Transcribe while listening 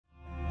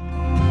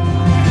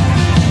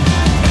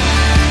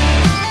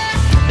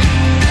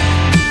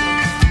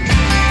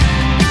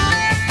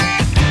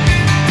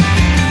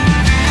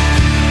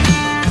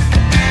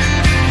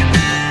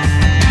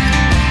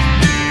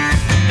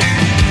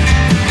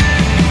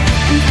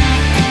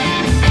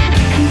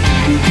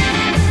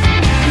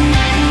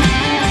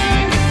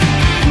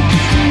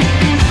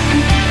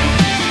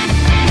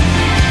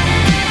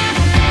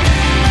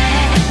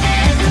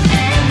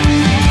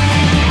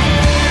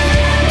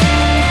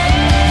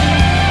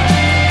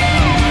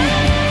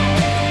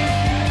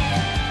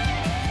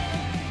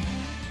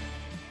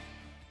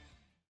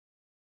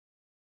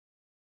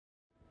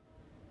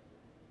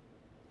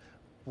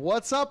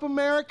What's up,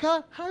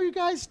 America? How are you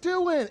guys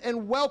doing?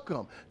 And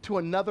welcome to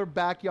another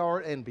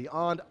Backyard and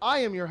Beyond. I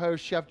am your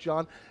host, Chef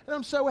John, and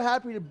I'm so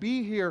happy to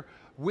be here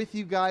with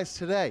you guys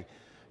today.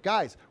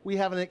 Guys, we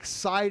have an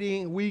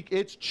exciting week.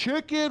 It's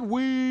Chicken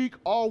Week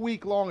all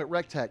week long at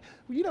Recteq.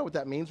 Well, you know what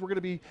that means. We're going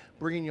to be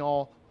bringing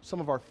y'all some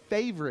of our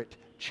favorite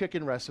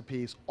chicken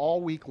recipes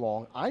all week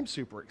long. I'm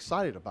super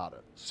excited about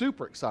it.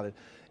 Super excited.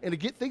 And to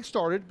get things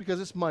started,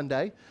 because it's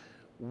Monday,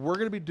 we're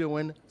going to be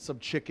doing some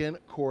chicken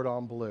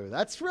cordon bleu.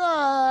 That's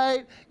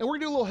right. And we're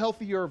going to do a little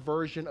healthier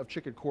version of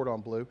chicken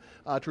cordon bleu.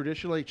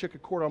 Traditionally, chicken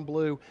cordon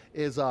bleu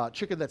is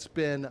chicken that's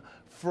been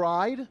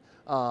fried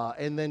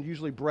and then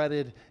usually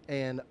breaded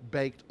and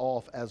baked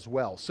off as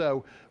well.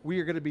 So we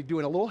are going to be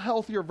doing a little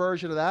healthier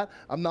version of that.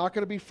 I'm not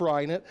going to be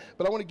frying it,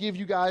 but I want to give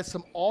you guys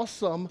some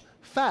awesome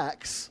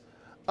facts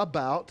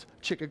about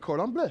chicken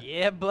cordon bleu.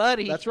 Yeah,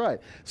 buddy. That's right.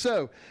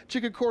 So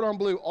chicken cordon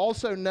bleu,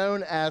 also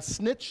known as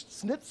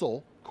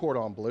schnitzel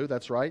cordon bleu,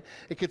 that's right.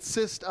 It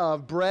consists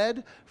of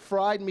bread,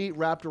 fried meat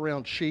wrapped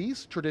around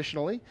cheese,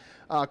 traditionally.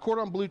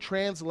 Cordon bleu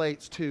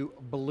translates to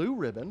blue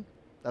ribbon.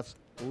 That's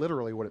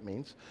literally what it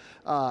means.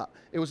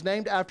 It was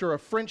named after a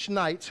French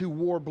knights who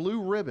wore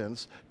blue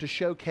ribbons to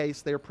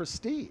showcase their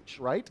prestige,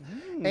 right?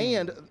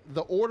 And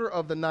the order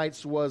of the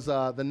knights was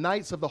the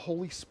Knights of the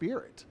Holy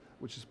Spirit,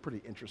 which is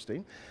pretty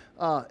interesting.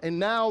 And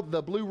now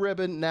the blue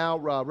ribbon now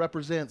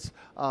represents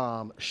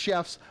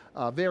chefs'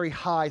 very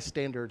high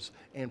standards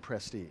and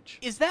prestige.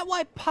 Is that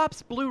why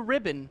Pop's blue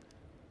ribbon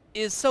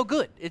is so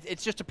good?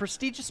 It's just a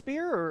prestigious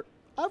spear, or?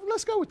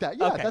 Let's go with that.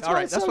 Yeah, Okay, that's all why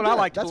right. it's That's so what good. I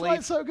like to That's why believe.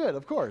 it's so good,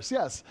 of course,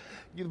 yes.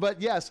 But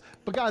guys,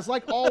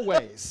 like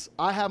always,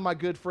 I have my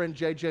good friend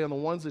JJ on the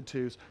ones and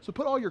twos. So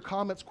put all your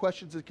comments,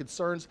 questions, and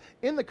concerns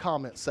in the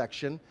comment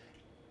section,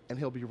 and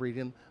he'll be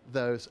reading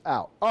those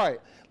out. All right,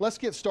 let's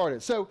get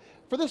started. So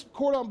for this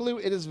cordon bleu,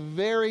 it is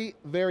very,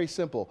 very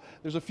simple.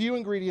 There's a few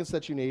ingredients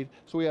that you need.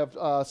 So we have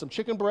some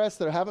chicken breasts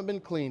that haven't been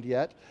cleaned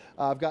yet.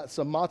 I've got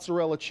some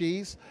mozzarella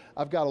cheese.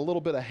 I've got a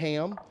little bit of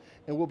ham.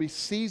 And we'll be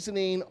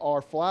seasoning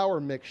our flour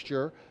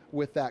mixture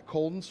with that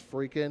Cordon's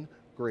freaking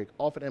Greek.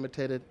 Often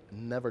imitated,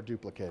 never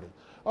duplicated.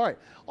 All right.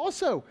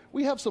 Also,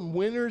 we have some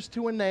winners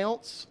to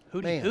announce.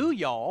 Who,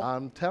 y'all?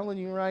 I'm telling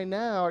you right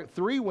now,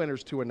 3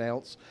 winners to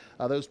announce.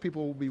 Those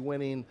people will be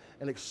winning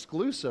an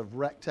exclusive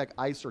Recteq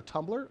Icer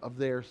tumbler of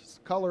their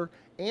color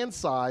and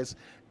size,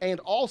 and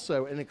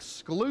also an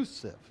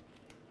exclusive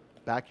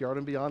Backyard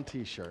and Beyond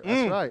t-shirt.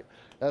 That's right.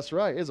 That's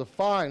right. It's a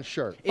fine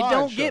shirt. It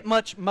don't get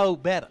much mo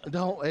better.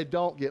 It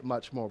don't get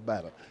much more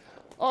better.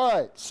 All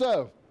right,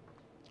 so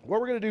what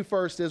we're going to do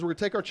first is we're going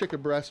to take our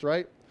chicken breast,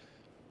 right?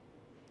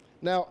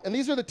 Now, and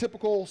these are the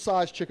typical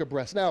size chicken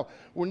breasts. Now,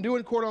 when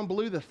doing cordon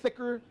bleu, the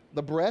thicker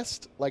the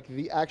breast, like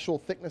the actual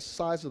thickness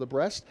size of the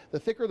breast, the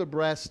thicker the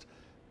breast,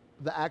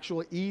 the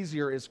actual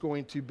easier it's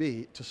going to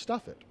be to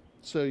stuff it.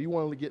 So you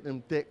want to get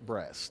them thick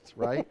breasts,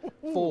 right?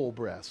 Full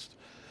breast.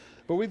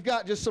 But we've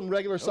got just some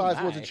regular size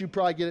ones that you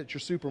probably get at your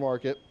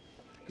supermarket,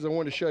 because I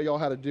wanted to show y'all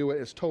how to do it.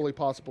 It's totally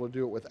possible to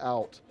do it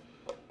without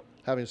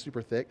having it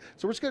super thick.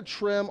 So we're just going to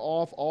trim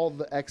off all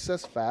the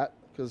excess fat,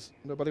 because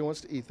nobody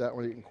wants to eat that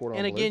when you're eating cordon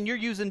bleu. And again, you're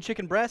using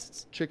chicken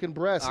breasts? Chicken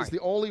breast is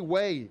the only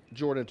way,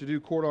 Jordan, to do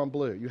cordon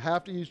bleu. You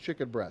have to use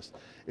chicken breast.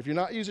 If you're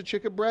not using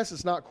chicken breast,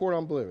 it's not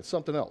cordon bleu. It's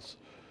something else.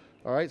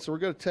 All right, so we're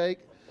going to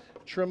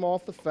trim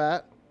off the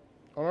fat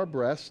on our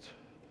breast.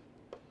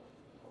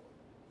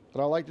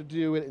 But I like to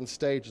do it in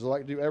stages. I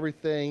like to do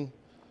everything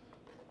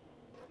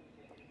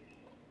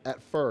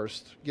at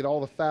first, get all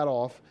the fat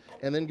off,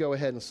 and then go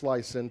ahead and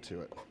slice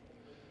into it.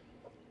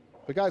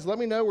 But guys, let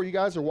me know where you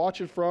guys are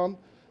watching from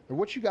and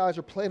what you guys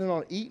are planning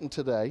on eating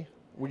today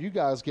when you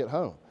guys get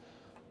home.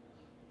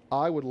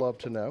 I would love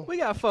to know. We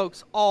got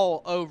folks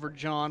all over,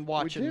 John,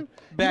 watching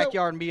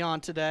Backyard and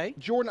Beyond today.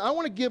 Jordan, I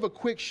want to give a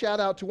quick shout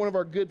out to one of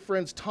our good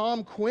friends,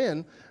 Tom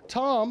Quinn.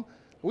 Tom,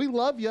 we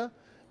love you.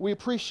 We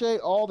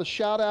appreciate all the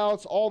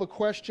shout-outs, all the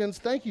questions.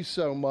 Thank you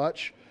so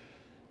much.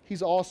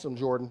 He's awesome,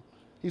 Jordan.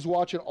 He's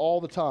watching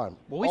all the time.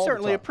 Well, we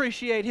certainly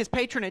appreciate his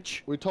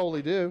patronage. We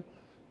totally do.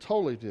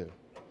 Totally do.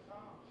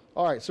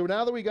 All right, so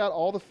now that we got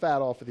all the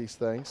fat off of these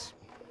things,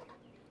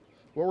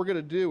 what we're going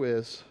to do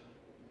is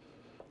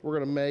we're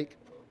going to make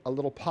a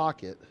little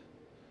pocket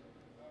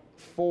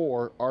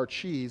for our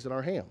cheese and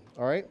our ham,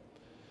 all right?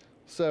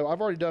 So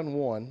I've already done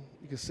one.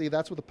 You can see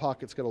that's what the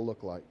pocket's going to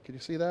look like. Can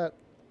you see that?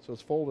 So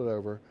it's folded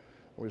over.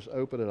 We'll just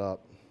open it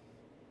up,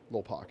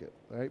 little pocket,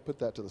 all right? Put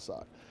that to the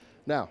side.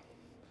 Now,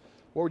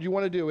 what you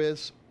want to do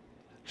is,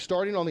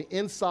 starting on the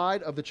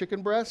inside of the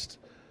chicken breast,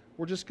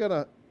 we're just going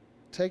to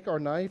take our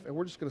knife and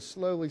we're just going to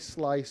slowly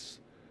slice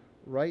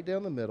right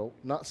down the middle,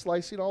 not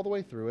slicing all the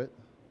way through it,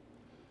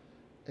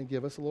 and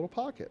give us a little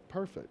pocket.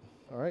 Perfect.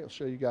 All right, I'll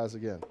show you guys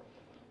again.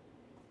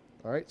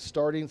 All right,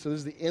 so this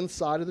is the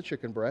inside of the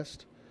chicken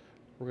breast.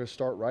 We're going to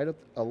start right up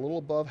a little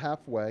above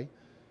halfway.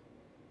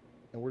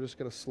 And we're just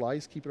going to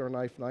slice, keeping our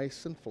knife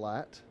nice and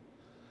flat.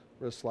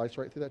 We're going to slice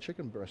right through that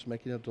chicken breast,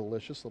 making a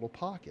delicious little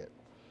pocket.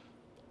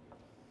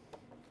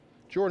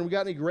 Jordan, we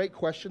got any great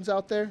questions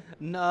out there?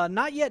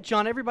 Not yet,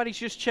 John. Everybody's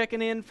just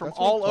checking in from That's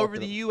what I'm all over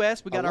talking the about.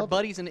 U.S. We got I our love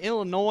buddies in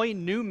Illinois,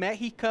 New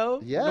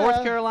Mexico, Yeah.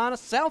 North Carolina,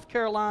 South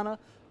Carolina,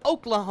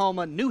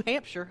 Oklahoma, New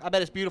Hampshire. I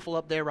bet it's beautiful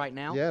up there right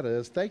now. Yeah, it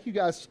is. Thank you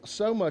guys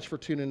so much for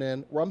tuning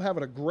in. I'm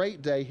having a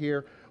great day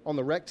here on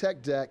the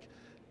Recteq deck,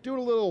 doing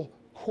a little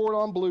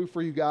Cordon Bleu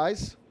for you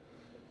guys.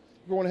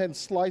 We're going ahead and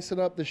slicing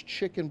up this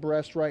chicken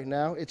breast right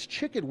now. It's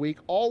chicken week,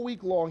 all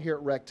week long here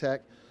at Recteq.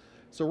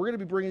 So we're going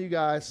to be bringing you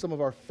guys some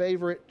of our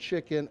favorite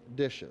chicken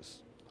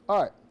dishes.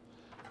 All right,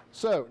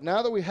 so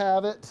now that we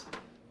have it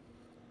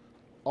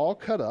all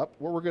cut up,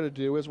 what we're going to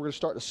do is we're going to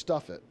start to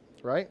stuff it,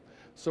 right?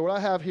 So what I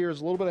have here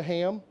is a little bit of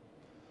ham,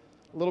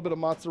 a little bit of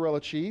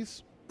mozzarella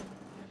cheese.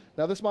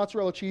 Now this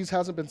mozzarella cheese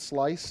hasn't been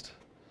sliced,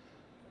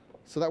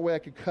 so that way I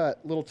could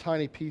cut little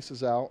tiny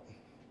pieces out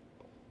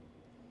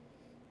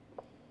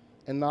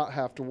and not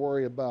have to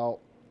worry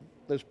about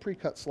those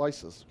pre-cut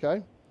slices,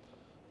 okay?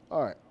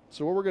 All right.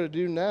 So what we're going to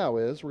do now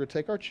is we're going to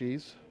take our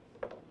cheese.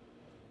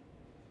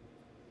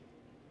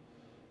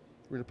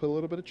 We're going to put a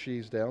little bit of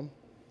cheese down.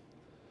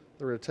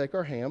 Then we're going to take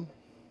our ham.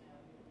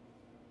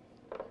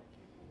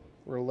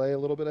 We're going to lay a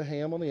little bit of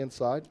ham on the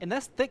inside. And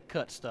that's thick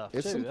cut stuff,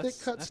 It's too. some thick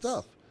cut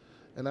stuff.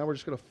 And now we're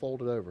just going to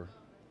fold it over.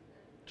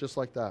 Just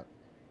like that.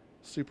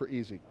 Super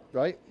easy,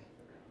 right?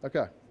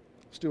 Okay.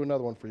 Let's do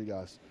another one for you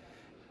guys.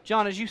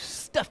 John, as you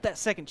stuff that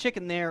second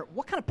chicken there,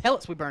 what kind of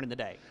pellets we burning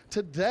today?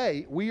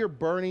 Today, we are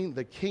burning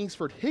the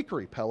Kingsford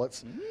hickory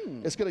pellets.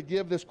 It's going to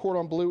give this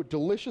Cordon Bleu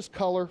delicious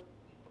color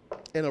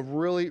and a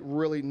really,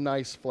 really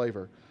nice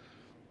flavor.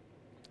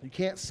 You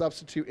can't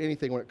substitute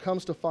anything. When it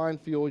comes to fine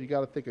fuel, you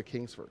got to think of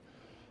Kingsford.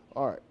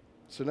 All right,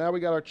 so now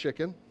we got our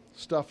chicken,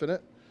 stuff in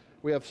it.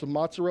 We have some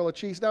mozzarella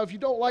cheese. Now, if you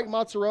don't like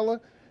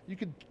mozzarella, you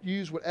could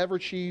use whatever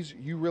cheese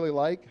you really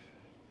like.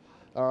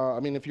 I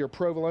mean, if you're a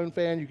provolone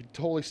fan, you could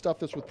totally stuff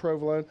this with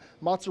provolone.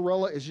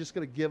 Mozzarella is just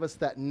going to give us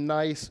that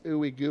nice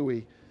ooey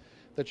gooey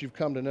that you've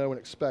come to know and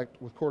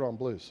expect with Cordon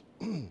Bleus.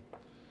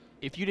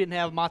 If you didn't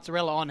have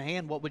mozzarella on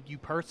hand, what would you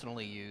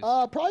personally use?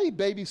 Probably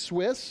baby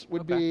Swiss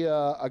would be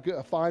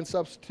a fine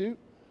substitute.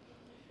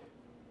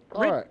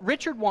 All right.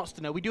 Richard wants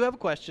to know. We do have a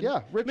question.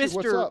 Yeah, Richard,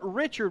 what's Mr. up?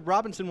 Richard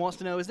Robinson wants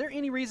to know, is there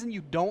any reason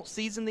you don't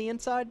season the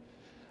inside?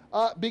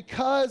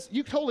 Because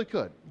you totally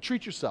could.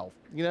 Treat yourself.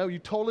 You know, you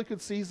totally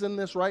could season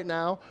this right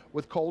now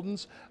with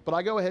Coldens, but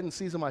I go ahead and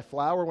season my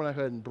flour when I go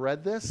ahead and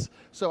bread this,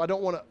 so I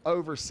don't want to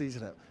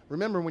over-season it.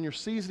 Remember, when you're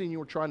seasoning,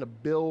 you are trying to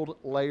build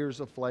layers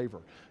of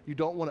flavor. You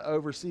don't want to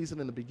over-season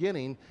in the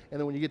beginning, and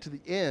then when you get to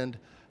the end,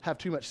 have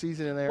too much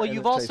seasoning in there. Well, and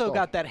you've it tastes also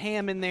got off. that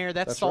ham in there.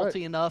 That's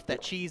salty enough,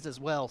 that cheese as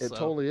well. It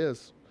totally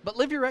is. But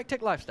live your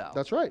Recteq lifestyle.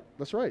 That's right.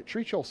 That's right.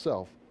 Treat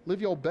yourself. Live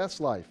your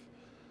best life.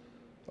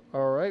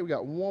 All right, we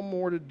got one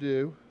more to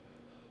do.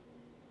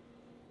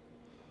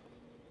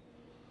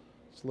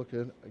 It's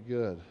looking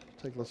good.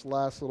 Take this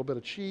last little bit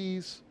of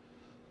cheese.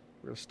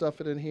 We're going to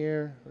stuff it in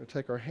here. We're going to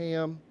take our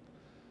ham.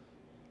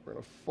 We're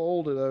going to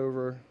fold it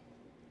over.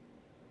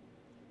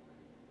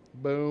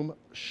 Boom,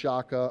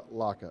 shaka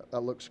laka. That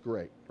looks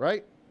great,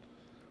 right?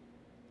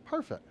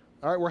 Perfect.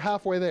 All right, we're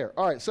halfway there.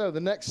 All right, so the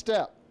next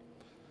step,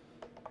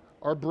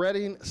 our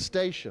breading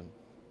station.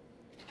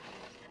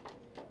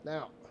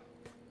 Now,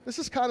 this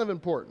is kind of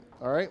important,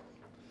 all right?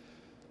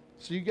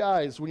 So you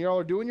guys, when y'all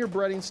are doing your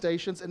breading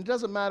stations, and it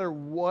doesn't matter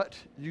what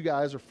you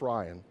guys are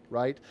frying,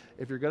 right?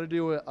 If you're going to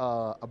do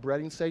a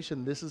breading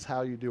station, this is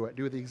how you do it.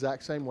 Do it the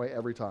exact same way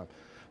every time.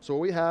 So what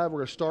we have, we're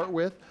going to start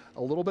with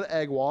a little bit of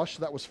egg wash.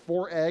 So that was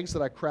 4 eggs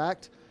that I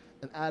cracked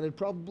and added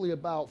probably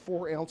about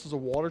 4 ounces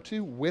of water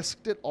to,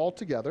 whisked it all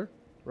together,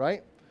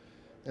 right?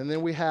 And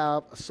then we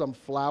have some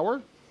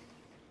flour.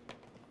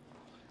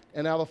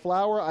 And now the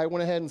flour, I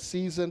went ahead and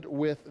seasoned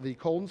with the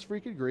Coldens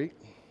Freaky Greek.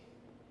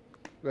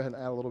 Go ahead and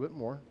add a little bit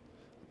more.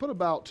 Put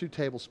about 2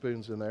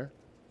 tablespoons in there.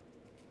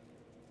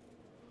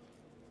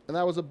 And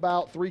that was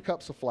about 3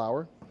 cups of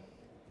flour.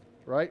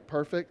 Right?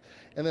 Perfect.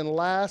 And then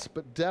last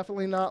but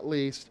definitely not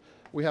least,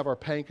 we have our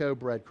panko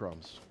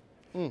breadcrumbs.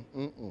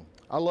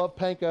 I love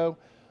panko.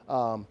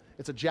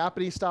 It's a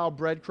Japanese-style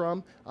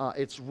breadcrumb.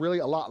 It's really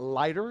a lot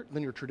lighter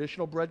than your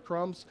traditional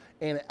breadcrumbs,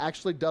 and it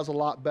actually does a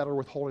lot better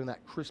with holding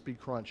that crispy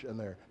crunch in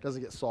there. It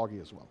doesn't get soggy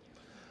as well.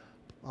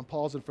 I'm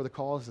pausing for the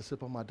call as I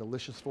sip on my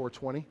delicious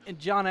 420. And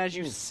John, as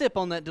you sip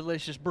on that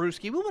delicious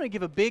brewski, we want to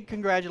give a big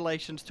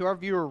congratulations to our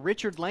viewer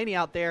Richard Laney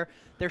out there.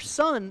 Their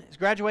son is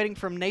graduating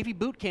from Navy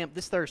boot camp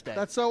this Thursday.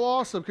 That's so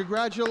awesome.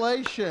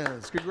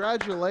 Congratulations.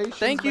 Congratulations,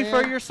 Thank you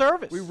for your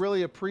service. We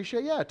really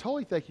appreciate it. Yeah,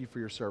 totally thank you for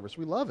your service.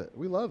 We love it.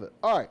 We love it.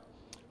 All right.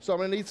 So I'm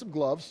going to need some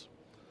gloves.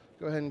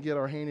 Go ahead and get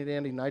our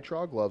handy-dandy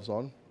nitrile gloves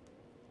on.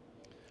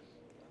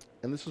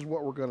 And this is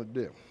what we're going to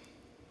do.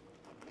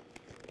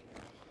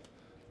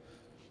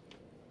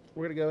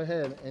 We're going to go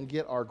ahead and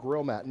get our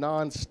grill mat,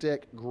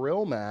 non-stick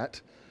grill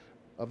mat,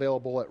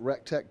 available at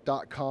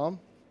recteq.com.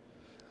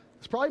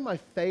 It's probably my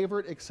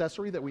favorite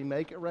accessory that we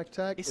make at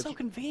Recteq. It's so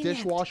convenient.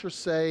 Dishwasher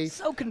safe.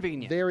 So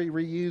convenient. Very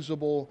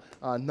reusable,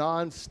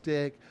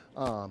 non-stick.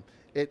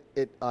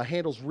 It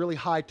handles really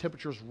high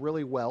temperatures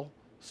really well.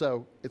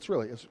 So it's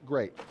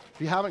great. If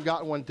you haven't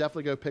gotten one,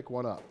 definitely go pick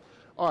one up.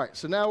 All right,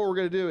 so now what we're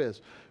going to do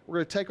is we're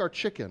going to take our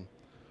chicken.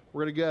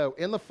 We're going to go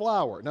in the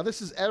flour. Now,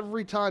 this is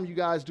every time you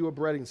guys do a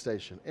breading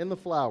station. In the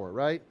flour,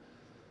 right?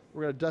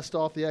 We're going to dust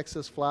off the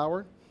excess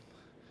flour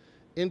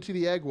into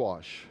the egg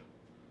wash,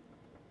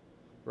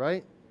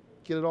 right?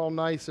 Get it all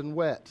nice and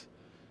wet.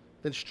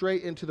 Then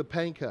straight into the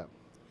panko.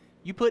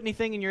 You put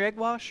anything in your egg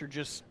wash or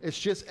just? It's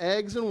just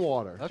eggs and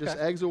water. Okay. Just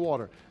eggs and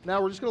water.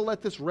 Now, we're just going to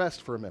let this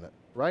rest for a minute,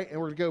 right? And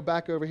we're going to go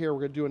back over here.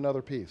 We're going to do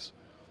another piece.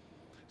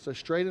 So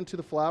straight into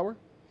the flour.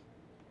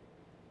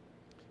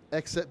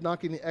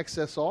 Knocking the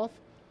excess off.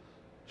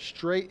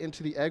 Straight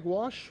into the egg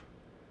wash.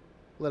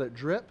 Let it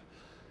drip.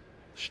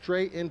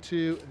 Straight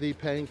into the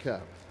panko.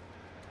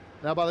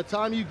 Now, by the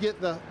time you get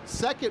the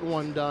second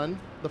one done,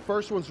 the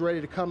first one's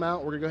ready to come out.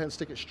 We're going to go ahead and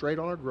stick it straight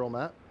on our grill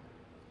mat.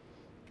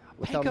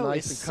 Look how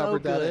nice and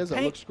covered that is.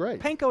 It looks great.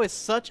 Panko is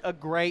such a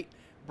great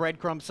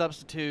breadcrumb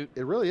substitute.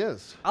 It really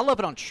is. I love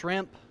it on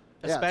shrimp,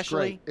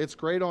 especially. Yeah, it's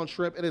great on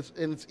shrimp, and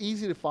it's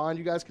easy to find.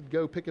 You guys could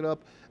go pick it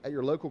up at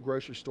your local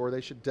grocery store.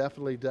 They should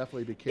definitely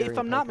be carrying. If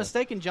I'm not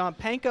mistaken, John,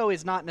 panko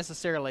is not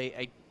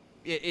necessarily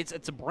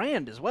it's a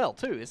brand as well,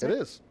 too, isn't it? It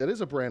is. It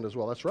is a brand as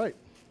well. That's right.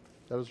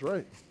 That is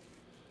right.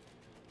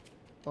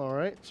 All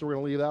right, so we're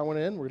going to leave that one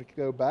in. We're going to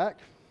go back.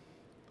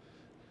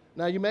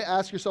 Now, you may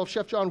ask yourself,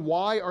 Chef John,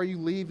 why are you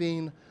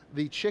leaving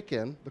the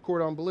chicken, the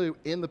Cordon Bleu,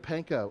 in the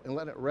panko and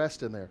letting it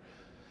rest in there?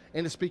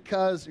 And it's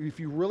because if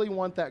you really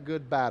want that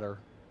good batter,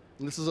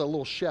 and this is a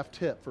little chef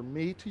tip from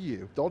me to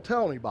you, don't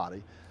tell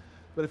anybody,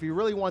 but if you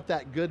really want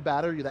that good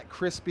batter, that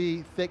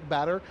crispy, thick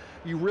batter,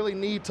 you really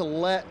need to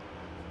let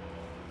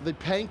the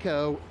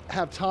panko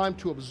have time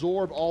to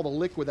absorb all the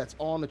liquid that's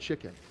on the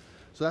chicken.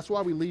 So that's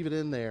why we leave it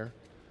in there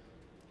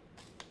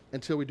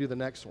until we do the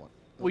next one.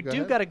 We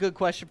got a good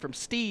question from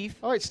Steve.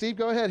 All right, Steve,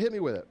 go ahead. Hit me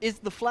with it. Is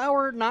the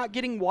flour not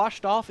getting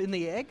washed off in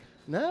the egg?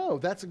 No,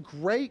 that's a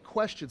great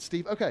question,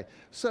 Steve. Okay,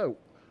 so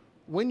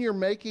when you're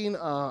making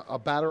a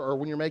batter or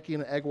when you're making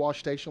an egg wash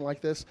station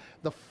like this,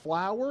 the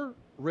flour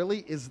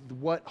really is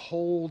what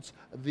holds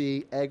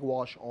the egg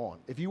wash on.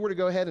 If you were to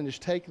go ahead and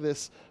just take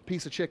this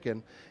piece of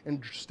chicken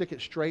and stick it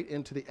straight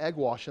into the egg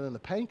wash and then the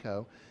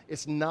panko,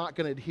 it's not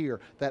going to adhere.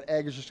 That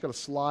egg is just going to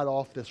slide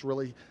off this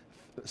really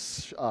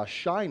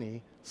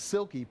shiny,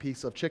 silky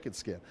piece of chicken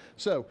skin.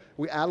 So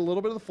we add a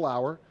little bit of the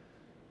flour,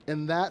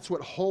 and that's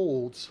what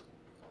holds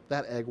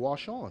that egg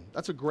wash on.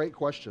 That's a great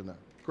question, though.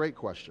 Great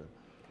question.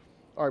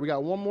 All right, we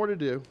got one more to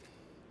do.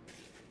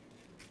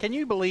 Can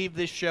you believe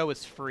this show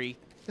is free?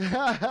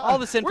 All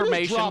this information.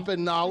 We're just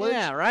dropping knowledge.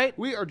 Yeah, right?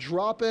 We are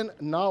dropping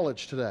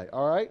knowledge today.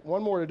 All right,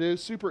 one more to do.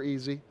 Super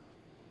easy.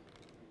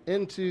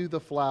 Into the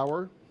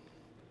flour.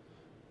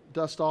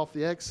 Dust off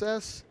the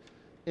excess.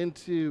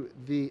 Into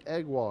the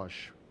egg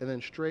wash. And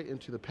then straight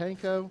into the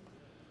panko,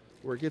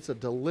 where it gets a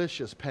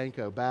delicious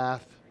panko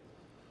bath.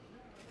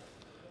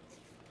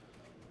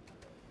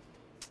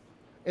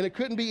 And it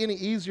couldn't be any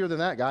easier than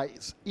that,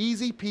 guys.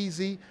 Easy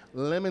peasy,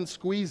 lemon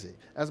squeezy,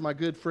 as my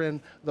good friend,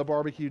 the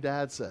barbecue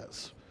dad,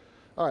 says.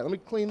 All right, let me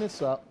clean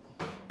this up.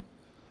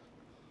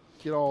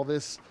 Get all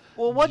this.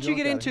 Well, what'd you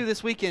get into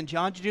this weekend,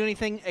 John? Did you do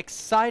anything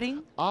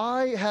exciting?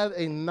 I had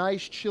a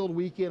nice chilled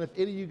weekend. If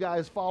any of you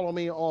guys follow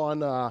me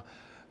on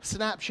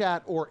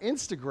Snapchat or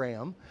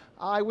Instagram,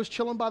 I was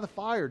chilling by the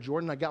fire,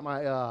 Jordan. I got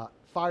my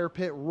fire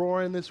pit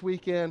roaring this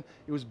weekend.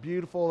 It was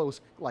beautiful. It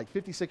was like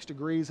 56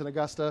 degrees in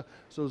Augusta,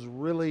 so it was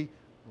really,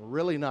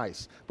 really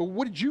nice. But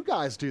what did you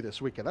guys do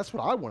this weekend? That's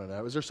what I want to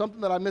know. Is there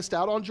something that I missed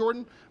out on,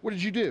 Jordan? What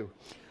did you do?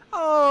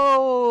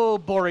 Oh,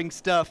 boring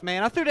stuff,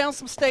 man. I threw down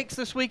some steaks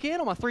this weekend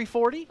on my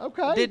 340.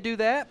 Okay. Did do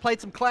that.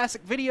 Played some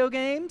classic video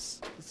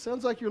games. It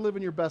sounds like you're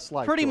living your best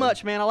life. Pretty Jordan.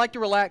 much, man. I like to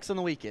relax on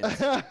the weekends.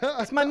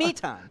 It's my me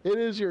time. It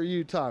is your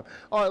you time.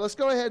 All right, let's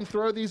go ahead and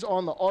throw these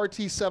on the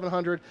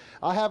RT700.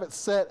 I have it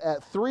set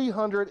at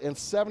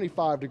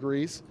 375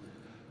 degrees.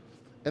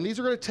 And these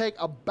are going to take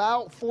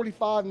about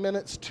 45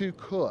 minutes to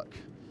cook.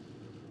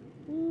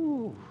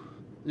 Ooh.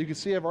 You can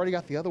see I've already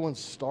got the other ones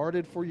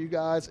started for you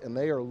guys, and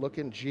they are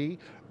looking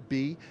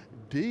GBD.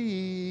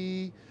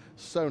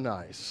 So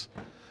nice.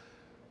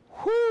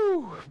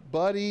 Whew,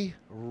 buddy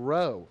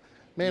row.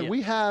 Man,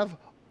 we have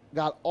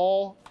got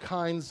all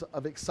kinds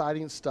of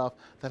exciting stuff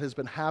that has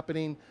been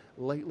happening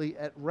lately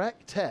at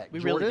Recteq. We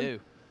Jordan, really do.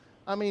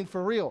 I mean,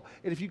 for real.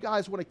 And if you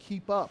guys want to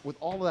keep up with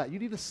all of that, you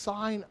need to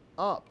sign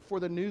up for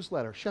the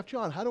newsletter. Chef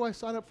John, how do I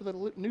sign up for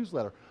the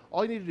newsletter?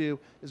 All you need to do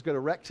is go to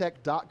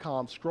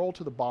recteq.com, scroll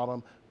to the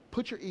bottom,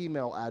 put your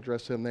email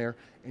address in there,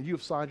 and you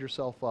have signed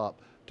yourself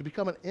up to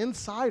become an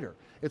insider.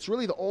 It's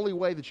really the only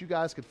way that you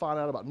guys can find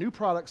out about new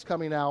products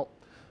coming out,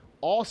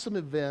 awesome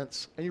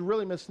events, and you're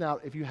really missing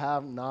out if you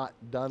have not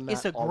done that.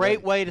 It's a already.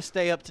 great way to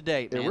stay up to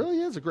date, man. It really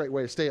is a great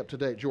way to stay up to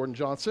date, Jordan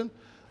Johnson.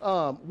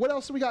 What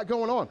else have we got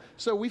going on?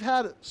 So we've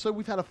had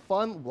a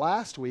fun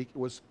last week. It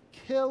was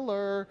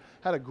killer.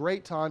 Had a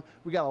great time.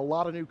 We got a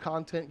lot of new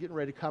content getting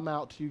ready to come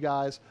out to you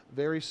guys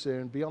very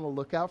soon. Be on the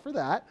lookout for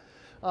that.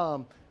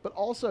 But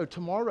also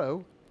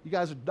tomorrow, you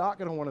guys are not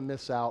going to want to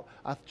miss out.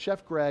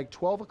 Chef Greg,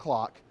 12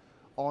 o'clock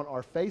on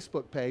our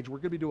Facebook page. We're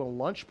going to be doing a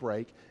lunch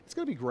break. It's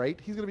going to be great.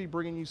 He's going to be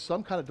bringing you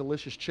some kind of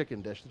delicious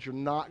chicken dish that you're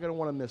not going to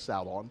want to miss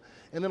out on.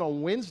 And then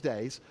on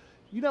Wednesdays,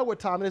 you know what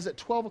time it is. At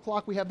 12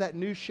 o'clock, we have that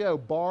new show,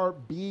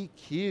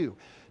 Barbecue.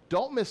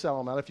 Don't miss out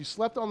on that. If you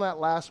slept on that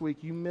last week,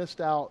 you missed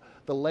out.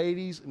 The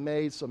ladies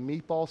made some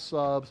meatball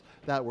subs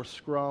that were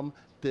scrum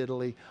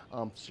diddly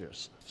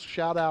umptious.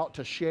 Shout out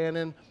to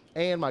Shannon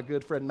and my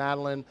good friend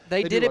Madeline.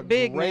 They did it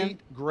big, man.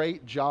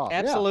 Great job.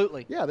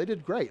 Absolutely. Yeah, they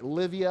did great.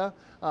 Olivia,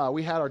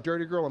 we had our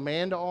dirty girl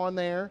Amanda on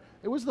there.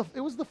 It was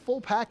the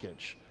full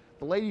package.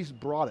 The ladies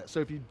brought it. So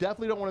if you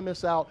definitely don't want to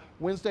miss out,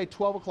 Wednesday,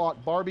 12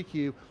 o'clock,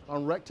 barbecue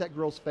on Recteq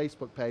Grill's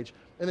Facebook page.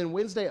 And then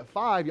Wednesday at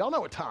 5, y'all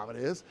know what time it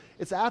is.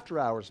 It's after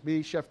hours.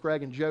 Me, Chef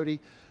Greg, and Jody.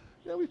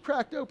 You know, we've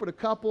cracked open a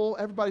couple.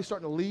 Everybody's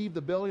starting to leave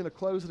the building. They're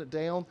closing it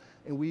down,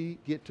 and we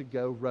get to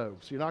go rogue.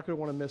 So you're not going to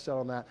want to miss out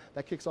on that.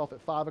 That kicks off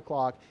at 5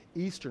 o'clock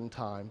Eastern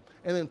time.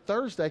 And then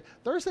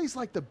Thursday's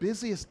like the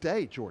busiest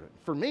day, Jordan,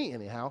 for me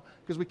anyhow,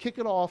 because we kick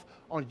it off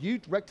on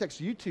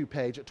Recteq's YouTube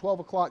page at 12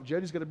 o'clock.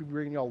 Jody's going to be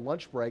bringing y'all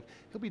lunch break.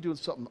 He'll be doing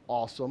something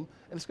awesome,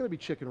 and it's going to be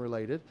chicken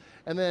related.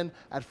 And then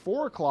at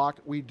 4 o'clock,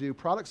 we do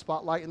Product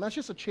Spotlight, and that's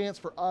just a chance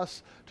for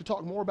us to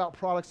talk more about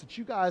products that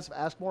you guys have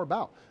asked more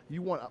about.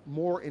 You want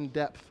more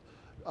in-depth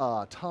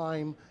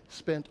time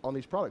spent on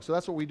these products. So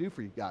that's what we do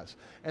for you guys.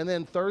 And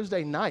then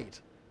Thursday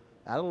night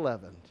at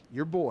 11,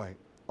 your boy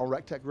on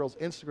Recteq Grill's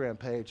Instagram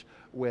page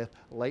with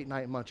Late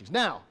Night Munchies.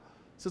 Now,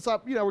 since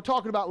we're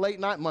talking about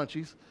late night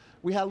munchies,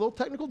 we had a little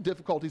technical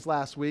difficulties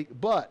last week,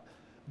 but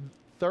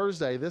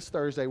this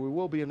Thursday, we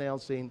will be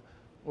announcing,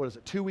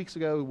 2 weeks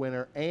ago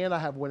winner, and I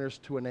have winners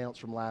to announce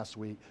from last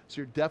week. So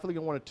you're definitely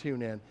going to want to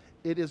tune in.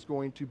 It is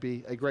going to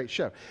be a great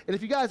show. And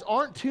if you guys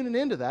aren't tuning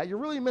into that, you're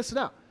really missing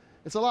out.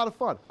 It's a lot of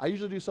fun. I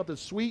usually do something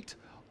sweet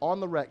on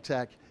the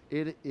Recteq.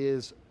 It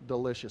is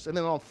delicious. And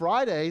then on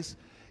Fridays,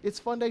 it's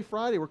Fun Day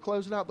Friday. We're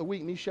closing out the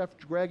week. Me, Chef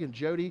Greg, and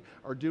Jody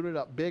are doing it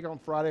up big on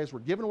Fridays.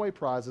 We're giving away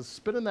prizes,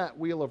 spinning that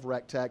wheel of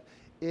Recteq.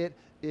 It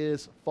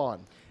is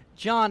fun.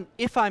 John,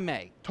 if I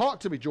may. Talk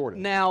to me,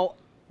 Jordan. Now,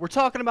 we're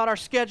talking about our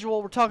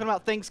schedule. We're talking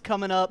about things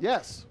coming up.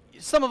 Yes.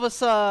 Some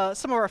of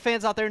our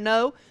fans out there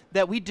know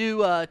that we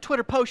do a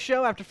Twitter post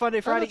show after Fun Day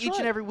Friday each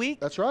and every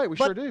week. That's right, we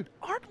sure do.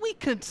 Aren't we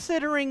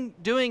considering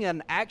doing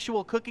an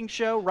actual cooking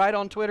show right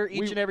on Twitter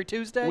each and every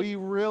Tuesday? We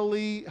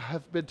really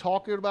have been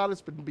talking about it.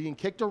 It's been being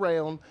kicked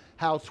around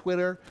how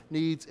Twitter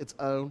needs its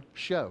own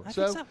show. I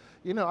think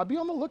so. I'd be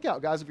on the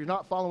lookout, guys. If you're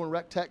not following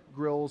Recteq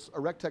Grill's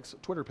or Recteq's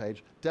Twitter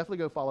page, definitely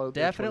go follow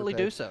their Twitter page. Definitely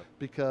do so.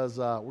 Because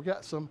we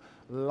got some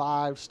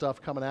live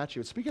stuff coming at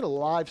you. And speaking of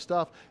live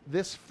stuff,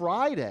 this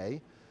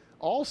Friday,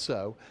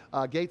 also,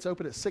 gates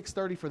open at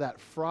 6:30 for that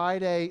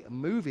Friday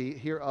movie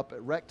here up at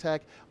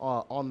Recteq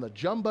on the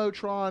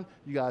Jumbotron.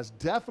 You guys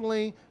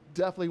definitely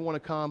want to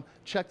come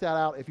check that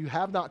out. If you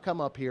have not come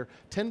up here,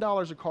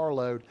 $10 a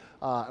carload,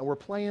 and we're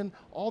playing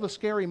all the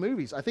scary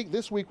movies. I think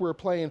this week we're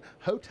playing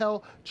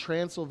Hotel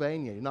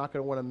Transylvania. You're not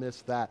going to want to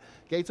miss that.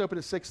 Gates open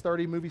at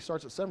 6:30. Movie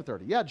starts at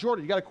 7:30. Yeah,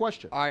 Jordan, you got a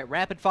question? All right,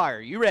 rapid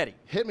fire. You ready?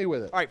 Hit me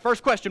with it. All right,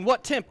 first question.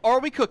 What temp are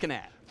we cooking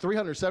at?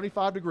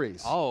 375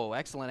 degrees. Oh,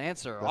 excellent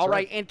answer. That's all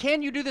right, and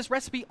can you do this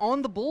recipe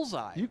on the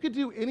bullseye? You could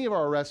do any of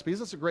our recipes.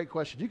 That's a great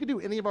question. You could do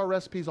any of our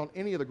recipes on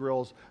any of the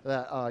grills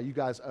that you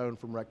guys own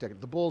from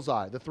Recteq. The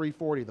Bullseye, the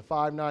 340, the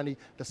 590,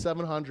 the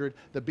 700,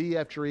 the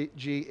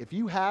BFG. If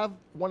you have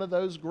one of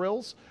those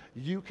grills,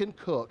 you can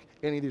cook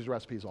any of these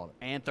recipes on it.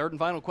 And third and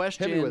final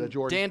question. Hit me with it,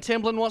 Jordan. Dan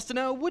Timblin wants to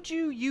know, would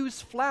you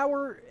use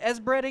flour as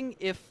breading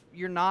if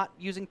you're not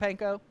using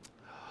panko?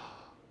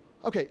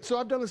 Okay, so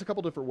I've done this a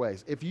couple different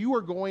ways. If you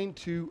are going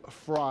to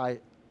fry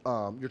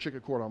your chicken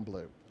cordon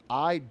bleu,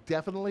 I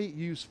definitely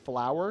use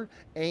flour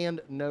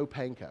and no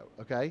panko,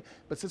 okay?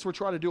 But since we're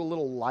trying to do a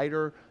little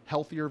lighter,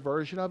 healthier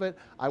version of it,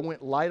 I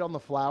went light on the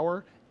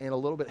flour and a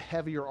little bit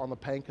heavier on the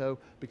panko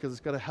because it's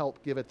going to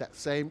help give it that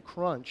same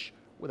crunch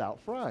without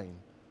frying.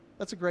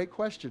 That's a great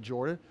question,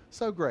 Jordan.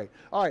 So great.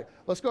 All right,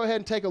 let's go ahead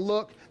and take a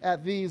look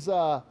at these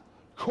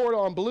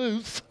cordon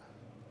bleus.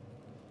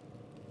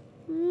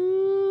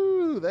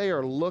 Ooh, they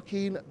are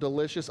looking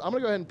delicious. I'm going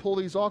to go ahead and pull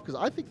these off because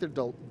I think they're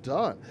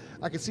done.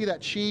 I can see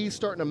that cheese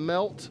starting to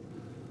melt.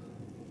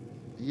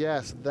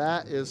 Yes,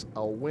 that is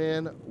a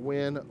win,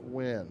 win,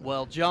 win.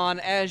 Well, John,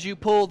 as you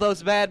pull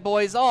those bad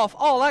boys off,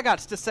 all I got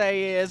to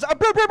say is... Oh, is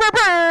it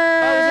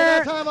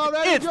that time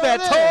already? It's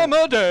that time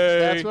of day.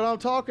 That's what I'm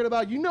talking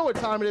about. You know what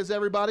time it is,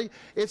 everybody.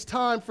 It's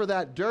time for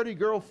that Dirty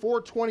Girl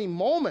 420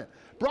 moment.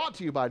 Brought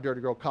to you by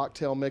Dirty Girl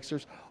Cocktail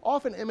Mixers.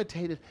 Often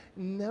imitated,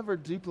 never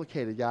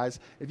duplicated, guys.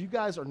 If you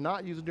guys are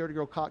not using Dirty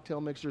Girl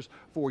Cocktail Mixers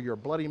for your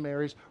Bloody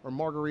Marys or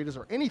margaritas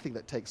or anything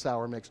that takes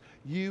sour mix,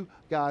 you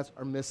guys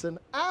are missing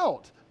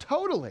out.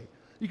 Totally.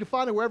 You can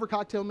find it wherever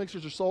cocktail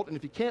mixers are sold, and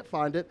if you can't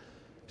find it,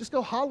 just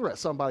go holler at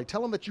somebody.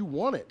 Tell them that you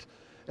want it,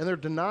 and they're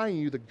denying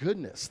you the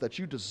goodness that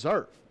you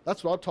deserve.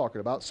 That's what I'm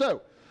talking about.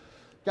 So,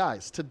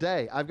 guys,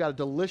 today I've got a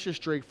delicious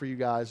drink for you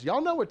guys.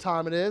 Y'all know what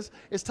time it is.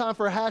 It's time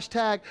for a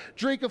hashtag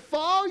drink of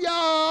fall,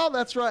 y'all.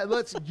 That's right.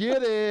 Let's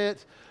get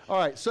it. All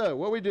right, so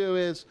what we do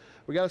is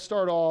we got to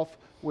start off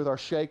with our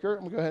shaker. I'm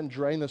going to go ahead and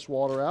drain this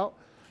water out.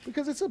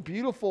 because it's a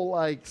beautiful,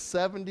 like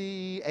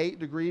 78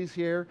 degrees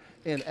here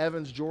in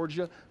Evans,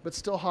 Georgia, but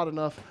still hot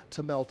enough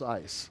to melt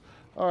ice.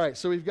 All right,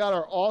 so we've got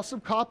our awesome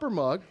copper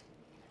mug.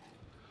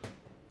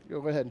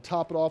 Go ahead and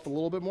top it off with a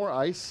little bit more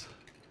ice.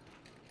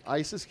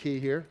 Ice is key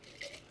here.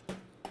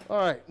 All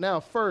right, now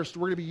first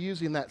we're going to be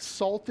using that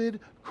salted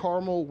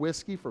caramel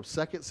whiskey from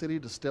Second City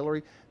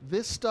Distillery.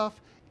 This stuff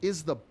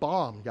is the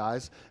bomb,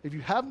 guys. If you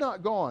have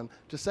not gone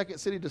to Second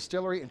City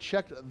Distillery and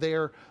checked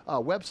their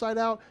website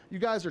out, you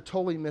guys are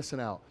totally missing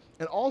out.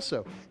 And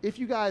also, if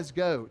you guys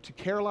go to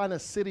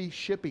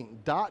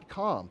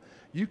carolinacityshipping.com,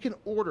 you can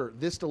order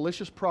this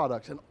delicious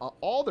product and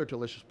all their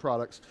delicious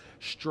products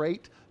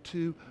straight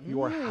to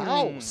your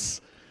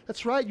house.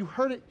 That's right, you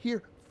heard it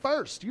here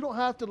first. You don't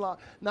have to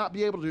not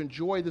be able to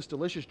enjoy this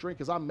delicious drink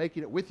because I'm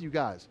making it with you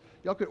guys.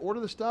 Y'all could order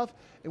the stuff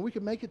and we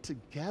can make it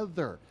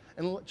together.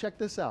 And check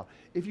this out.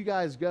 If you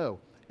guys go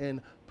and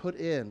put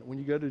in, when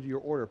you go to do your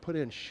order, put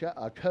in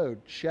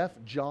code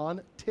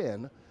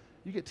ChefJohn10,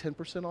 you get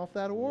 10% off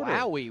that order.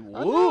 Wowie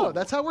I woo. know.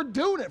 That's how we're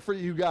doing it for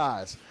you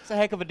guys. It's a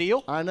heck of a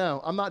deal. I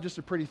know. I'm not just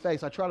a pretty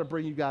face. I try to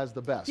bring you guys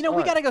the best. You know, All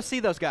we right. got to go see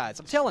those guys.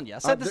 I'm telling you. I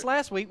said this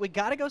last week. We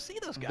got to go see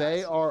those guys.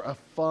 They are a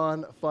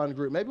fun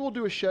group. Maybe we'll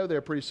do a show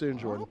there pretty soon,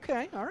 Jordan.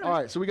 Okay. All right. All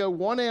right, so we go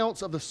 1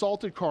 ounce of the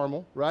salted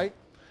caramel, right?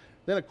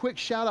 Then a quick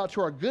shout out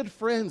to our good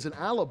friends in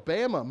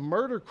Alabama,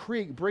 Murder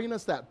Creek, bringing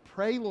us that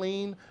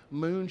praline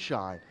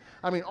moonshine.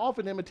 I mean,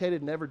 often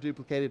imitated, never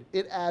duplicated.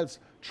 It adds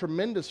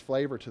tremendous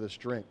flavor to this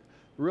drink.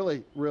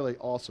 Really, really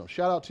awesome.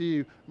 Shout out to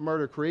you,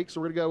 Murder Creek.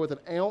 So we're going to go with 1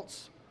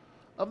 ounce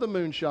of the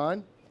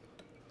moonshine.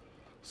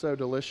 So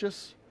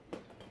delicious.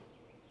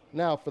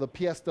 Now for the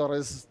pièce de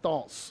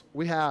résistance,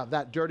 we have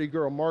that Dirty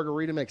Girl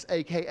Margarita Mix,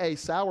 a.k.a.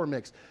 Sour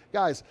Mix.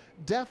 Guys,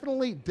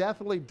 definitely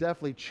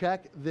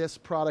check this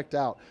product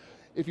out.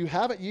 If you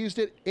haven't used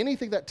it,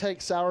 anything that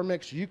takes sour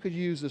mix, you could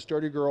use this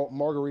Dirty Girl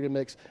Margarita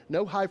Mix.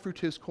 No high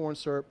fructose corn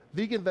syrup,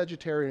 vegan,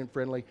 vegetarian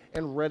friendly,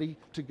 and ready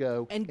to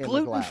go. And in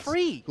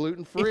gluten-free.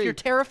 Gluten-free. If you're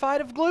terrified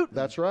of gluten.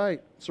 That's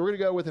right. So we're going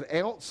to go with 1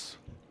 ounce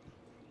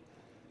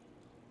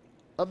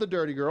of the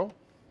Dirty Girl.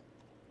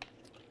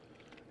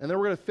 And then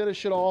we're going to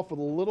finish it off with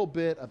a little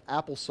bit of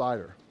apple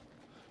cider.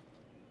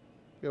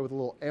 Go with a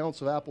little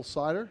ounce of apple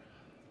cider.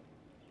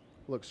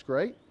 Looks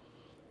great.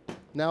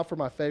 Now for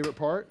my favorite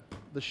part,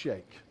 the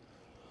shake.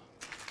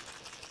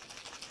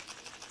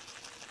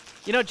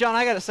 You know, John,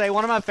 I got to say,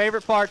 one of my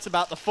favorite parts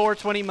about the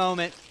 420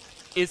 moment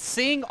is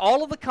seeing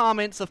all of the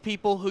comments of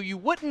people who you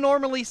wouldn't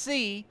normally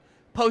see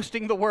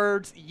posting the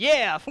words,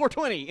 yeah,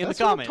 420 in the comments.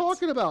 That's what I'm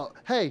talking about.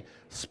 Hey,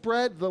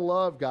 spread the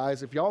love,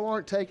 guys. If y'all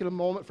aren't taking a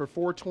moment for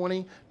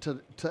 420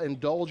 to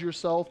indulge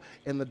yourself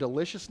in the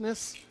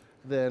deliciousness,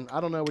 then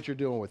I don't know what you're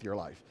doing with your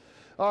life.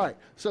 All right,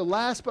 so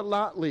last but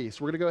not least,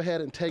 we're going to go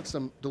ahead and take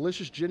some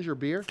delicious ginger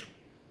beer.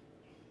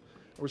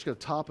 We're just going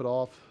to top it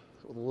off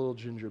with a little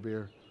ginger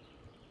beer.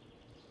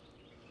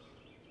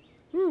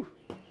 Whew.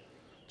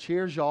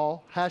 Cheers,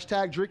 y'all.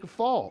 Hashtag drink of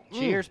fall.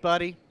 Cheers,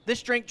 buddy.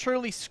 This drink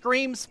truly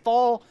screams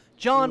fall.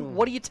 John,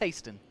 what are you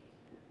tasting?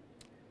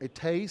 It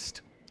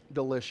tastes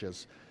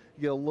delicious.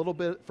 You get a little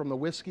bit from the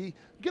whiskey.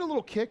 You get a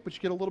little kick, but you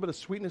get a little bit of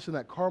sweetness in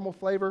that caramel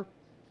flavor.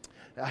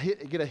 You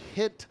get a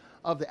hit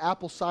of the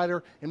apple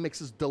cider. It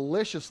mixes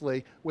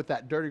deliciously with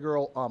that Dirty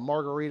Girl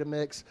margarita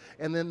mix.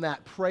 And then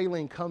that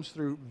praline comes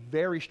through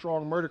very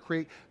strong. Murder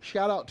Creek,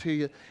 shout out to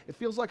you. It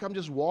feels like I'm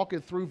just walking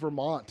through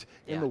Vermont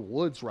in the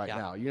woods right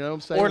now. You know what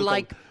I'm saying? Or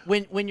like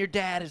when your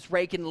dad is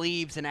raking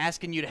leaves and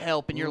asking you to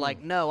help and you're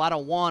like, no, I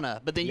don't want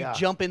to. But then you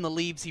jump in the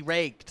leaves he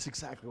raked. It's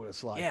exactly what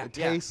it's like. It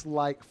tastes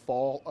like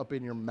fall up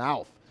in your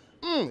mouth.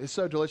 It's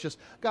so delicious.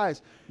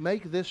 Guys,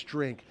 make this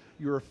drink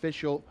your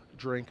official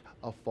drink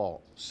of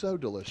fall. So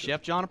delicious.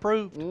 Chef John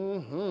approved.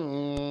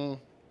 All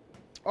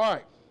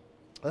right,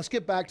 let's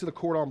get back to the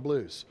Cordon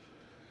Bleus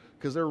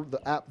because they're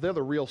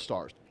the real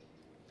stars.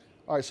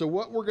 All right, so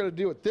what we're going to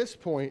do at this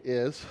point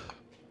is,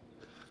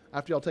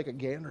 after y'all take a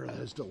gander at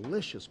those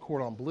delicious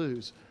Cordon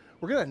Bleus,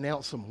 we're going to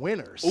announce some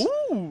winners.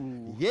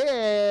 Ooh.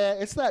 Yeah,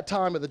 it's that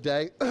time of the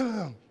day.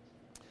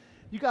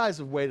 You guys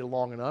have waited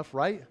long enough,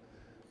 right?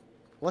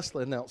 Let's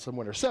announce some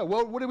winners. So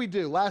what did we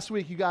do? Last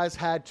week, you guys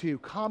had to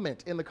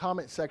comment in the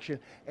comment section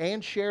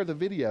and share the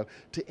video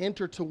to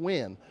enter to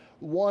win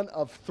one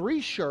of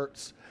 3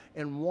 shirts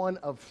and one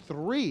of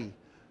 3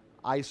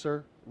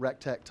 Icer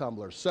Recteq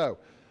tumblers. So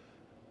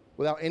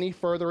without any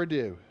further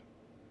ado,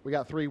 we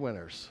got 3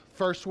 winners.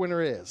 First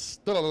winner is,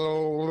 boom,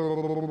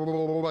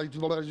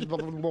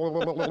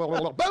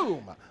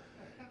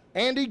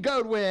 Andy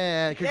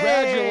Godwin.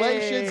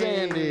 Congratulations,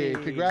 Andy.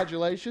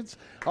 Congratulations.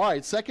 All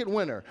right, second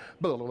winner.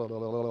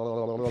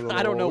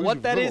 I don't know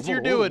what that is you're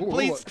doing.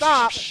 Please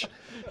stop.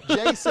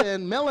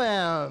 Jason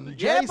Millam.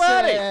 Yeah, Jason.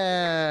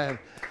 buddy.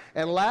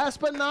 And last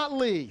but not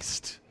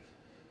least,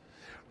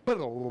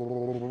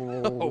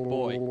 oh,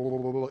 boy.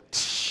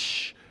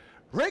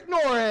 Rick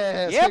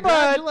Norris, Yeah,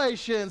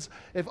 congratulations.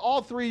 If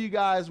all three of you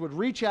guys would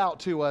reach out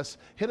to us,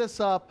 hit us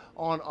up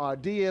on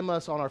DM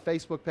us on our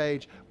Facebook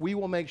page, we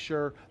will make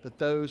sure that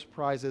those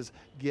prizes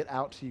get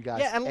out to you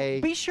guys. Yeah,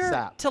 and be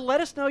sure to let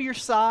us know your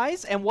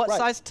size and what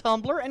size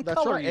tumbler and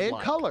color you and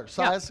like. color.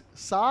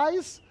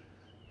 Size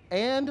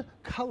and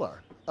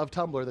color of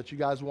tumbler that you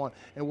guys want,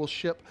 and we'll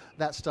ship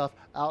that stuff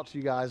out to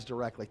you guys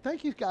directly.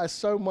 Thank you guys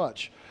so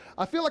much.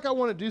 I feel like I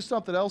want to do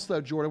something else, though,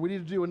 Jordan. We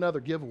need to do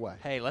another giveaway.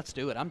 Hey, let's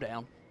do it. I'm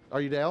down. Are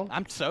you down?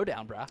 I'm so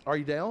down, bro. Are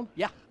you down?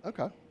 Yeah.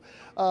 Okay.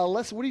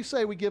 What do you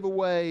say we give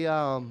away?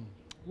 What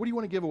do you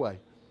want to give away?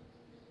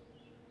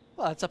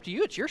 Well, it's up to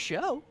you. It's your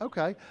show.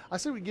 Okay. I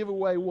say we give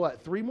away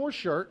what? 3 more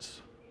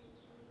shirts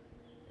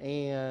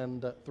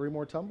and 3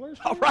 more tumblers?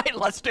 All right,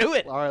 let's do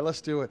it. All right,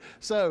 let's do it.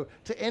 So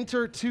to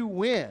enter to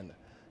win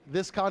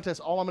this contest,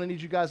 all I'm going to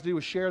need you guys to do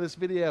is share this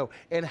video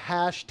and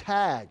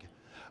hashtag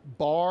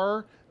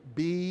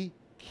BarBQ.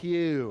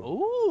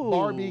 Ooh.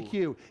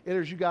 BarBQ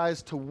enters you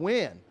guys to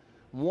win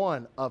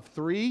one of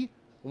three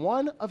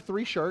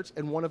shirts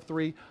and one of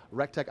 3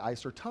 Recteq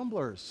Icer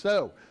tumblers.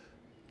 So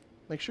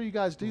make sure you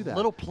guys do that.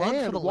 Little plug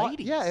for the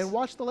ladies. Yeah, and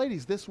watch the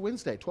ladies this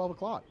Wednesday, 12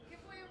 o'clock. Give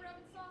away a rub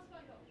and sauce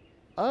bundle.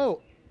 Oh,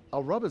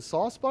 a rub and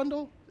sauce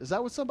bundle? Is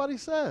that what somebody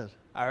said?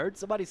 I heard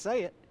somebody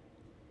say it.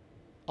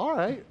 All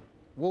right.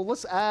 Well,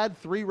 let's add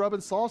 3 rub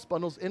and sauce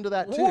bundles into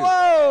that too.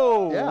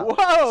 Whoa! Yeah.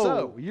 Whoa!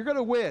 So you're going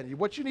to win.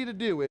 What you need to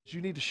do is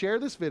you need to share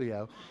this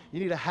video. You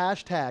need to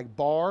hashtag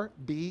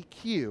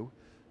BarBQ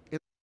in the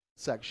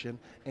section,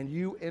 and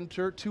you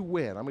enter to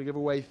win. I'm going to give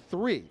away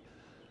 3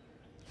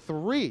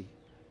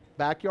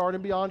 Backyard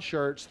and Beyond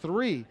shirts,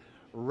 3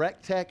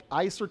 Recteq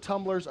Icer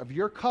tumblers of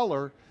your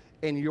color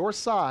and your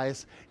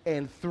size,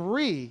 and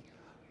 3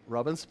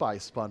 Rub and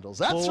Spice bundles.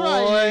 That's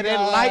right. They're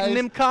lighting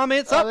them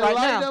comments up right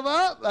now. Them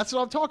up. That's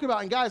what I'm talking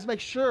about. And guys, make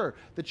sure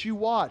that you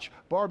watch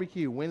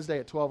BarBQ Wednesday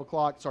at 12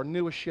 o'clock. It's our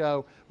newest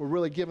show. We're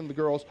really giving the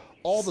girls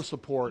all the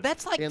support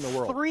That's like in the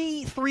world.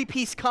 3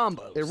 three-piece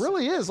combos. It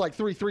really is like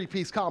 3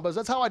 three-piece combos.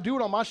 That's how I do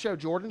it on my show,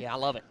 Jordan. Yeah, I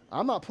love it.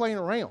 I'm not playing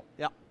around.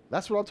 Yeah.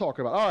 That's what I'm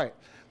talking about. All right.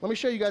 Let me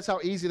show you guys how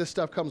easy this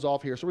stuff comes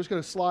off here. So we're just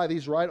going to slide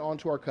these right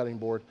onto our cutting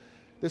board.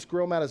 This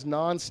grill mat is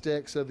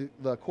non-stick, so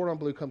the Cordon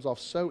Bleu comes off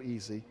so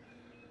easy.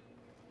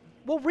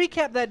 Well,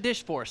 recap that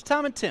dish for us.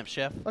 Time and temp,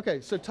 chef. Okay,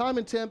 so time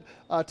and temp.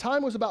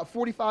 Time was about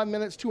 45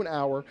 minutes to an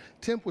hour.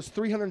 Temp was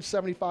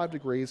 375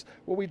 degrees.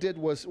 What we did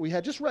was we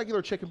had just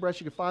regular chicken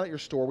breasts you could find at your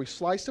store. We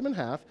sliced them in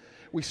half.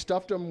 We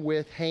stuffed them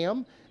with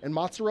ham and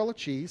mozzarella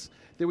cheese.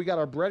 Then we got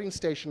our breading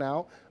station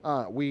out.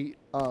 We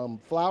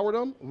floured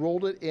them,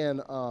 rolled it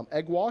in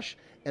egg wash,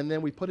 and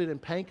then we put it in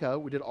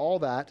panko. We did all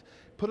that,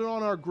 put it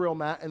on our grill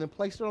mat, and then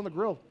placed it on the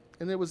grill.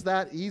 And it was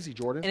that easy,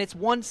 Jordan. And it's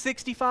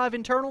 165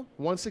 internal?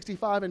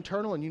 165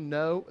 internal, and you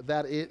know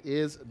that it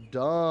is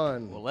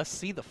done. Well, let's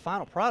see the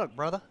final product,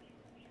 brother.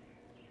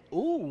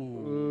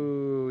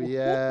 Ooh. Ooh,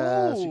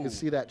 yes. You can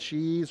see that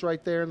cheese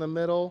right there in the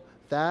middle.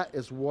 That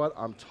is what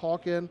I'm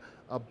talking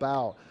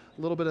about.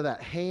 A little bit of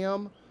that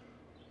ham.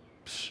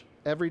 Psh,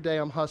 every day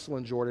I'm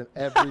hustling, Jordan.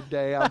 Every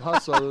day I'm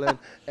hustling.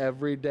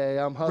 Every day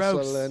I'm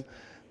hustling.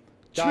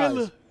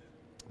 Guys,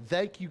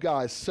 thank you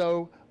guys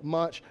so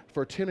much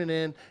for tuning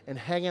in and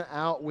hanging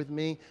out with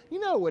me. You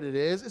know what it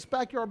is. It's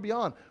Backyard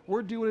Beyond.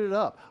 We're doing it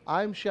up.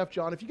 I'm Chef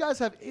John. If you guys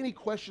have any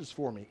questions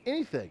for me,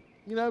 anything,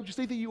 just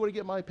anything you want to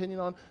get my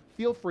opinion on,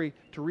 feel free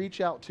to reach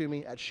out to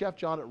me at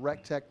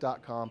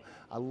chefjohn@recteq.com.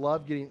 I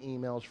love getting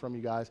emails from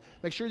you guys.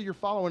 Make sure that you're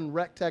following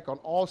Recteq on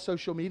all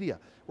social media.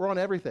 We're on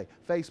everything: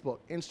 Facebook,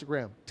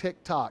 Instagram,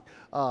 TikTok,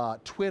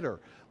 Twitter.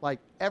 Like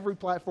every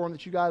platform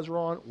that you guys are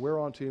on, we're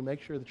on too.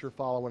 Make sure that you're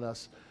following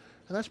us.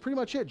 And that's pretty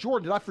much it.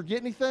 Jordan, did I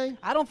forget anything?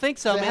 I don't think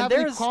so, do they man. have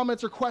There's any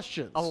comments or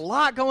questions? a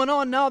lot going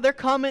on. No, they're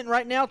commenting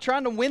right now,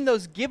 trying to win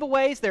those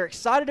giveaways. They're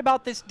excited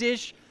about this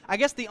dish. I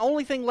guess the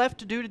only thing left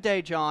to do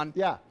today, John,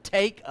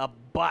 take a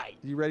bite.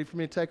 You ready for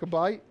me to take a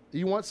bite? Do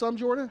you want some,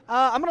 Jordan?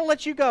 I'm going to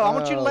let you go. I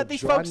want you to let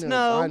these folks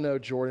know. I know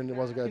Jordan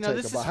wasn't going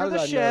to take a bite. How did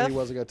I know he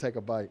wasn't going to take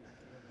a bite?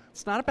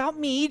 It's not about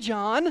me,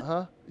 John.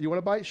 Uh-huh. You want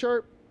a bite,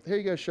 Shirt? Here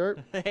you go,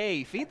 Shirt.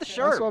 Hey, feed the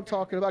Shirt. That's what I'm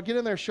talking about. Get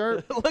in there,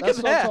 Shirt. Look That's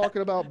at what that. I'm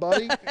talking about,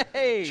 buddy.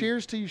 Hey.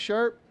 Cheers to you,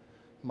 Shirt.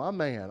 My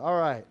man. All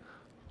right.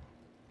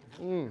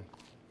 All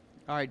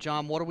right,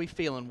 John, what are we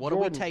feeling? What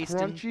Jordan, are we tasting?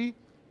 Crunchy,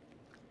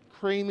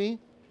 creamy,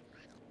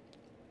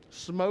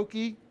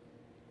 smoky,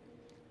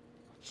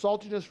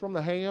 saltiness from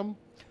the ham.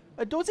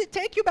 Does it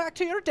take you back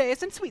to your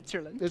days in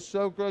Switzerland? It's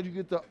so good. You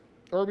get the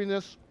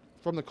herbiness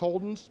from the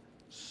Coldens.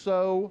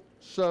 So,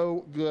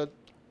 so good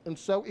and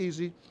so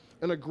easy,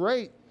 and a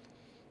great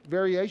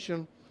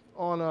variation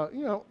on a,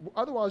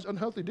 otherwise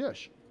unhealthy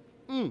dish.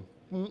 Yeah,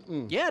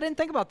 I didn't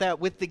think about that.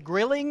 With the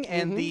grilling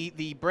and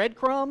the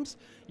breadcrumbs,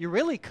 you're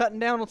really cutting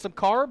down on some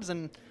carbs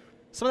and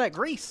some of that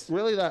grease.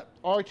 Really, that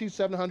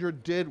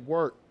RT700 did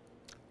work.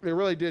 It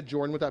really did,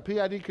 Jordan. With that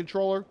PID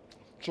controller,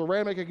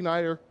 ceramic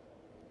igniter,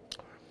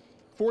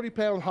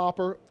 40-pound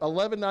hopper,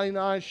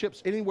 $11.99,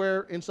 ships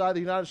anywhere inside the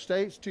United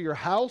States to your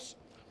house.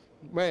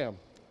 Man,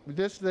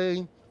 this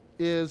thing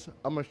is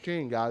a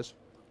machine, guys.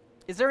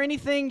 Is there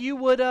anything you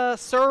would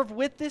serve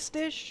with this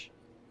dish?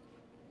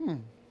 Let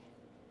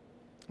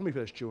me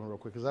finish chewing real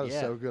quick because that is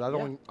so good.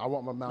 I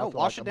want my mouth No, to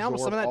wash like it down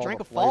with some of that absorb drink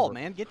all of the fall, flavor.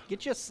 man.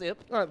 Get you a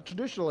sip. All right,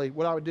 traditionally,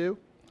 what I would do,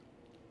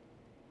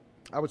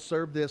 I would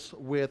serve this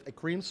with a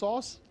cream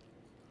sauce,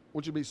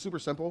 which would be super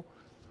simple.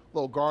 A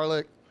little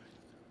garlic,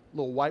 a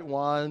little white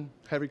wine,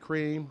 heavy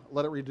cream,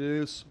 let it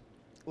reduce,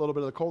 a little bit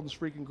of the Cordon's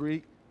freaking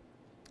Greek,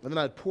 and then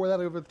I'd pour that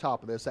over the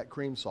top of this, that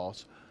cream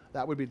sauce.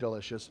 That would be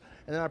delicious.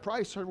 And then I'd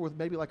probably serve it with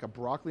maybe like a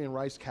broccoli and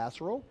rice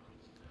casserole.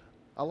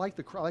 I like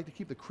to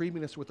keep the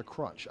creaminess with the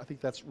crunch. I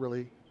think that's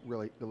really,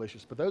 really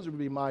delicious. But those would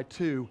be my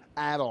 2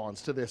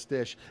 add-ons to this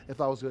dish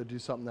if I was going to do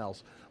something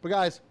else. But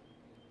guys,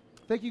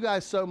 thank you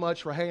guys so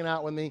much for hanging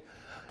out with me.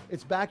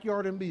 It's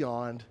Backyard and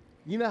Beyond.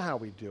 You know how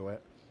we do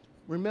it.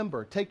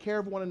 Remember, take care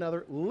of one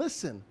another.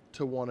 Listen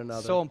to one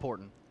another. So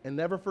important. And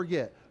never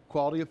forget,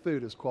 quality of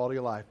food is quality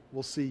of life.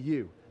 We'll see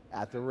you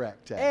at the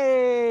Recteq.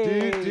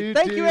 Hey!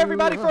 Thank you,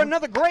 everybody, for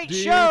another great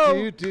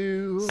show.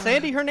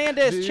 Sandy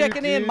Hernandez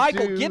checking in.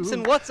 Michael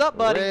Gibson, what's up,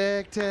 buddy?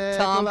 Recteq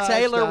Tom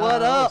Taylor,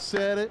 what up?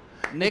 Said it.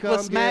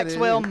 Nicholas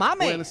Maxwell, my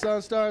man. When the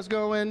sun starts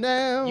going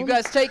down, You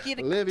guys take it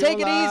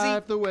easy.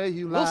 The way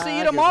you We'll see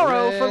you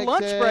tomorrow for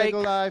lunch break.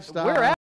 We're out.